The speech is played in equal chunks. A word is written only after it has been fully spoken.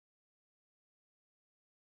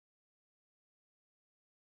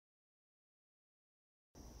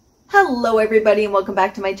Hello everybody and welcome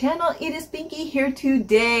back to my channel. It is Winky here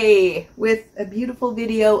today with a beautiful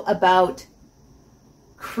video about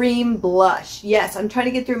cream blush. Yes, I'm trying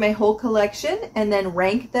to get through my whole collection and then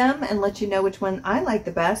rank them and let you know which one I like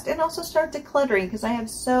the best, and also start decluttering because I have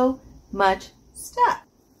so much stuff.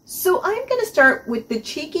 So I'm going to start with the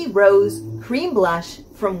Cheeky Rose Cream Blush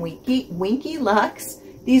from Winky Lux.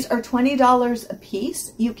 These are $20 a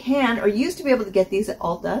piece. You can, or used to be able to get these at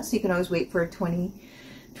Ulta, so you can always wait for a 20%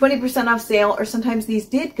 off sale, or sometimes these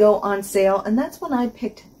did go on sale, and that's when I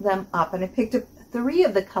picked them up, and I picked up 3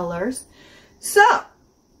 of the colors. So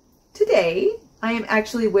today I am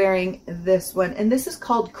actually wearing this one, and this is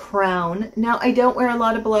called Crown. Now I don't wear a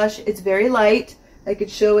lot of blush. It's very light. I could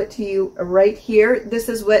show it to you right here. This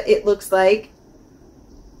is what it looks like.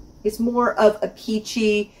 It's more of a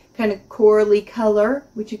peachy kind of corally color,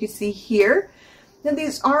 which you can see here. Now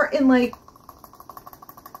these are in like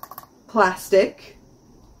plastic,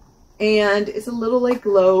 and it's a little like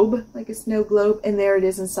globe, like a snow globe, and there it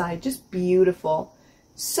is inside. Just beautiful.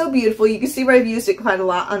 So beautiful. You can see where I've used it quite a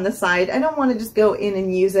lot on the side. I don't want to just go in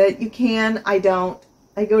and use it. You can, I don't.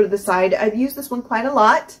 I go to the side. I've used this one quite a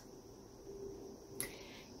lot.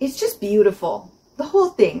 It's just beautiful. The whole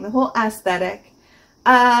thing, the whole aesthetic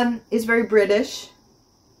is very British.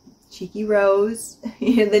 Cheeky Rose.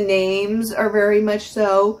 The names are very much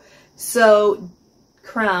so. So,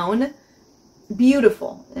 Crown.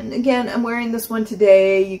 Beautiful. And again, I'm wearing this one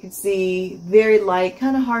today. You can see very light,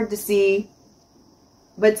 kind of hard to see,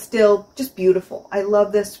 but still just beautiful. I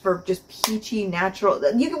love this for just peachy, natural.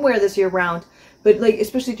 You can wear this year round, but like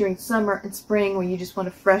especially during summer and spring when you just want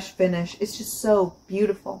a fresh finish. It's just so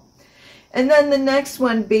beautiful. And then the next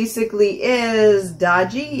one basically is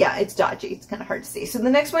Dodgy. Yeah, it's Dodgy. It's kind of hard to see. So the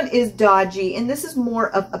next one is Dodgy, and this is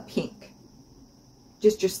more of a pink.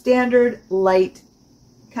 Just your standard light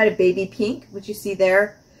kind of baby pink, which you see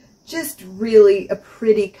there. Just really a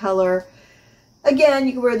pretty color. Again,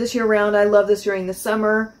 you can wear this year round. I love this during the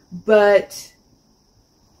summer, but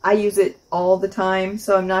I use it all the time.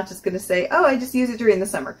 So I'm not just going to say, oh, I just use it during the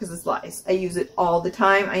summer, because it's lies. I use it all the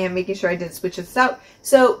time. I am making sure I didn't switch this out.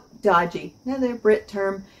 So Dodgy, another Brit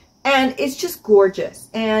term, and it's just gorgeous.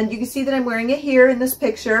 And you can see that I'm wearing it here in this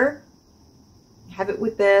picture. I have it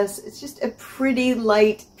with this. It's just a pretty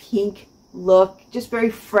light pink look, just very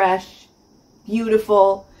fresh,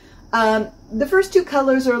 beautiful. The first 2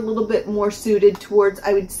 colors are a little bit more suited towards,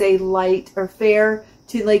 I would say, light or fair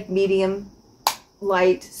to like medium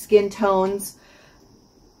light skin tones.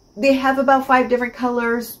 They have about 5 different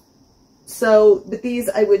colors, so but these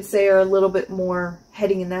I would say are a little bit more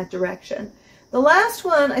heading in that direction. The last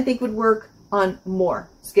one I think would work on more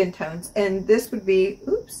skin tones, and this would be,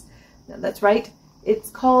 oops, no, that's right, it's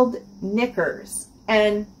called Knickers,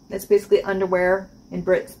 and it's basically underwear in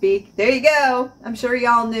Brit speak. There you go. I'm sure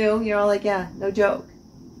y'all knew. You're all like, yeah, no joke.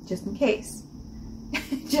 Just in case.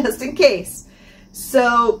 Just in case.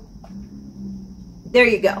 So, there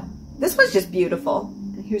you go. This one's just beautiful.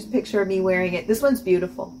 Here's a picture of me wearing it. This one's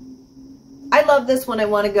beautiful. I love this one. I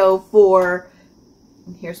want to go for,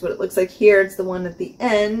 and here's what it looks like here. It's the one at the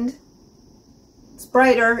end. It's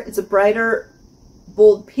brighter. It's a brighter,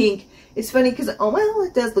 bold pink. It's funny because, oh, well,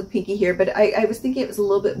 it does look pinky here, but I was thinking it was a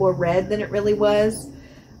little bit more red than it really was.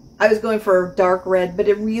 I was going for dark red, but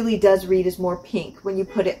it really does read as more pink when you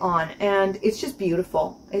put it on, and it's just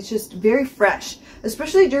beautiful. It's just very fresh,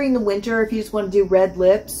 especially during the winter if you just want to do red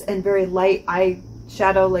lips and very light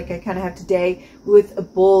eyeshadow like I kind of have today with a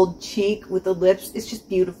bold cheek with the lips. It's just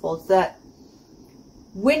beautiful. It's that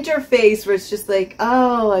winter face where it's just like,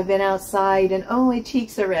 oh, I've been outside and oh, my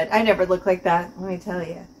cheeks are red. I never look like that, let me tell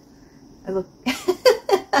you. I look,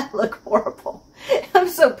 I look horrible. I'm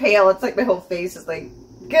so pale. It's like my whole face is like,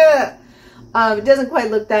 gah. It doesn't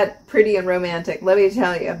quite look that pretty and romantic, let me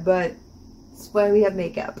tell you, but that's why we have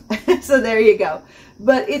makeup. So there you go.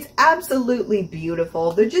 But it's absolutely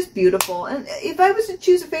beautiful. They're just beautiful. And if I was to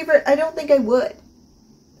choose a favorite, I don't think I would.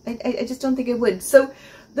 I just don't think I would. So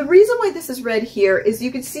the reason why this is red here is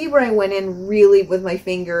you can see where I went in really with my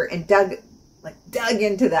finger and dug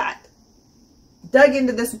into that. Dug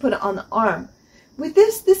into this and put it on the arm. With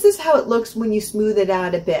this is how it looks when you smooth it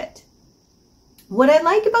out a bit. What I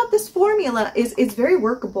like about this formula is it's very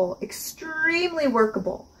workable, extremely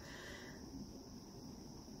workable.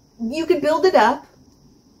 You could build it up,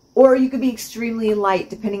 or you could be extremely light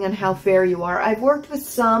depending on how fair you are. I've worked with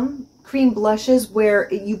some cream blushes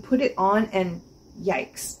where you put it on and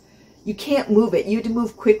yikes. You can't move it. You have to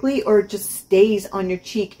move quickly or it just stays on your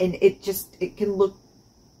cheek, and it can look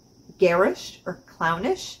garish or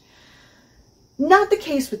clownish. Not the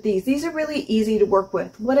case with these. These are really easy to work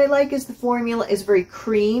with. What I like is the formula is very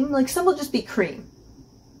cream. Like some will just be cream.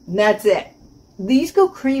 And that's it. These go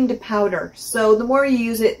cream to powder. So the more you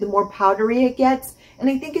use it, the more powdery it gets. And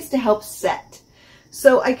I think it's to help set.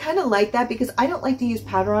 So I kind of like that because I don't like to use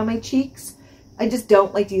powder on my cheeks. I just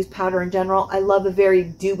don't like to use powder in general. I love a very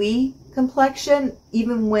dewy complexion.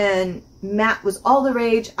 Even when matte was all the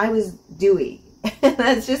rage, I was dewy.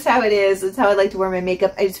 That's just how it is. That's how I like to wear my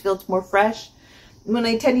makeup. I just feel it's more fresh. When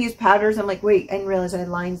I tend to use powders, I'm like, wait, I didn't realize I had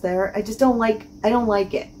lines there. I just don't like, I don't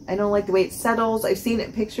like it. I don't like the way it settles. I've seen it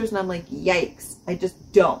in pictures and I'm like, yikes. I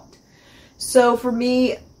just don't. So for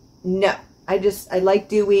me, no. I like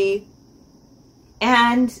dewy.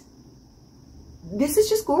 And this is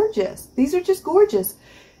just gorgeous. These are just gorgeous.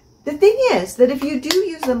 The thing is that if you do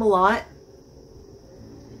use them a lot,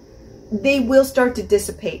 they will start to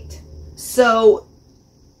dissipate. So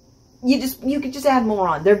you could just add more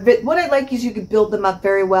on. What I like is you could build them up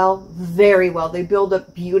very well, very well. They build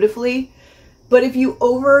up beautifully. But if you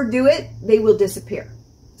overdo it, they will disappear.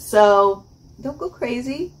 So don't go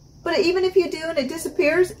crazy. But even if you do and it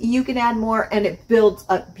disappears, you can add more and it builds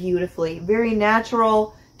up beautifully. Very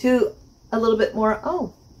natural to a little bit more,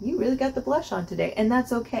 oh, you really got the blush on today. And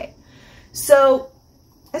that's okay. So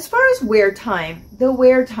as far as wear time, the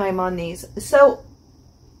wear time on these. So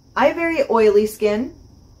I have very oily skin.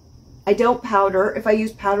 I don't powder. If I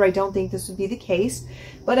use powder, I don't think this would be the case.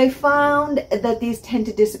 But I found that these tend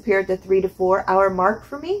to disappear at the 3 to 4 hour mark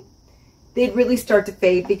for me. They'd really start to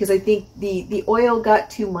fade because I think the oil got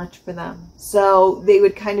too much for them. So they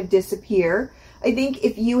would kind of disappear. I think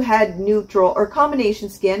if you had neutral or combination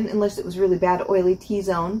skin, unless it was really bad oily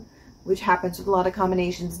T-zone, which happens with a lot of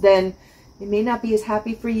combinations, then it may not be as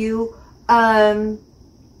happy for you.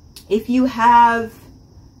 If you have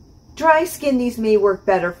dry skin, these may work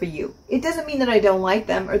better for you. It doesn't mean that I don't like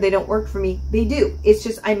them or they don't work for me. They do. It's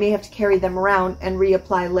just I may have to carry them around and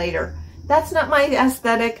reapply later. That's not my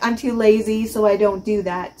aesthetic. I'm too lazy, so I don't do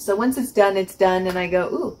that. So once it's done, and I go,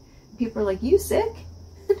 ooh. People are like, you sick?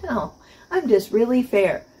 No, I'm just really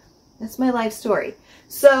fair. That's my life story.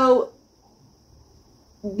 So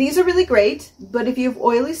these are really great, but if you have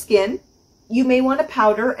oily skin, you may want a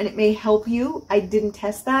powder and it may help you. I didn't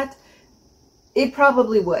test that. It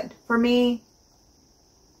probably would. For me,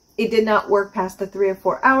 it did not work past the 3 or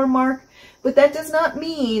 4 hour mark, but that does not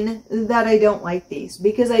mean that I don't like these,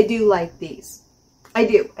 because I do like these. I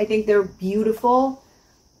do. I think they're beautiful.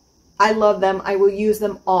 I love them. I will use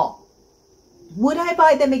them all. Would I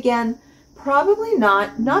buy them again? Probably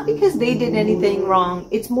not. Not because they did anything wrong.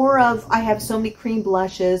 It's more of I have so many cream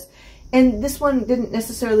blushes, and this one didn't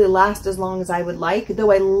necessarily last as long as I would like.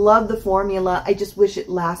 Though I love the formula, I just wish it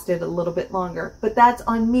lasted a little bit longer. But that's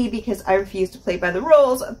on me because I refuse to play by the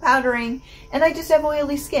rules of powdering, and I just have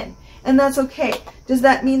oily skin. And that's okay. Does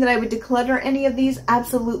that mean that I would declutter any of these?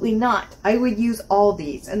 Absolutely not. I would use all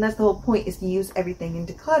these, and that's the whole point, is to use everything in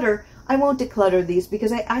declutter. I won't declutter these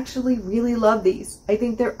because I actually really love these. I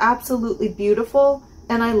think they're absolutely beautiful,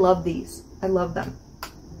 and I love these. I love them.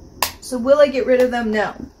 So will I get rid of them?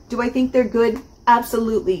 No. Do I think they're good?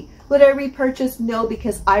 Absolutely. Would I repurchase? No,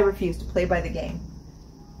 because I refuse to play by the game.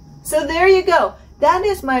 So there you go. That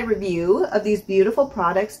is my review of these beautiful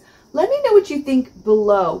products. Let me know what you think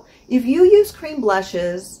below. If you use cream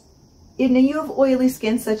blushes and you have oily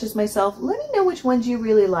skin such as myself, let me know which ones you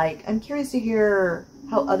really like. I'm curious to hear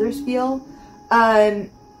how others feel. I'm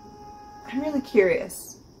really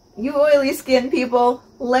curious. You oily skin people,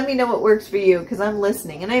 let me know what works for you, because I'm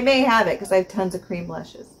listening. And I may have it because I have tons of cream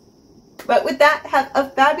blushes. But with that, have a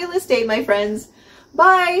fabulous day, my friends.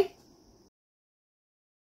 Bye!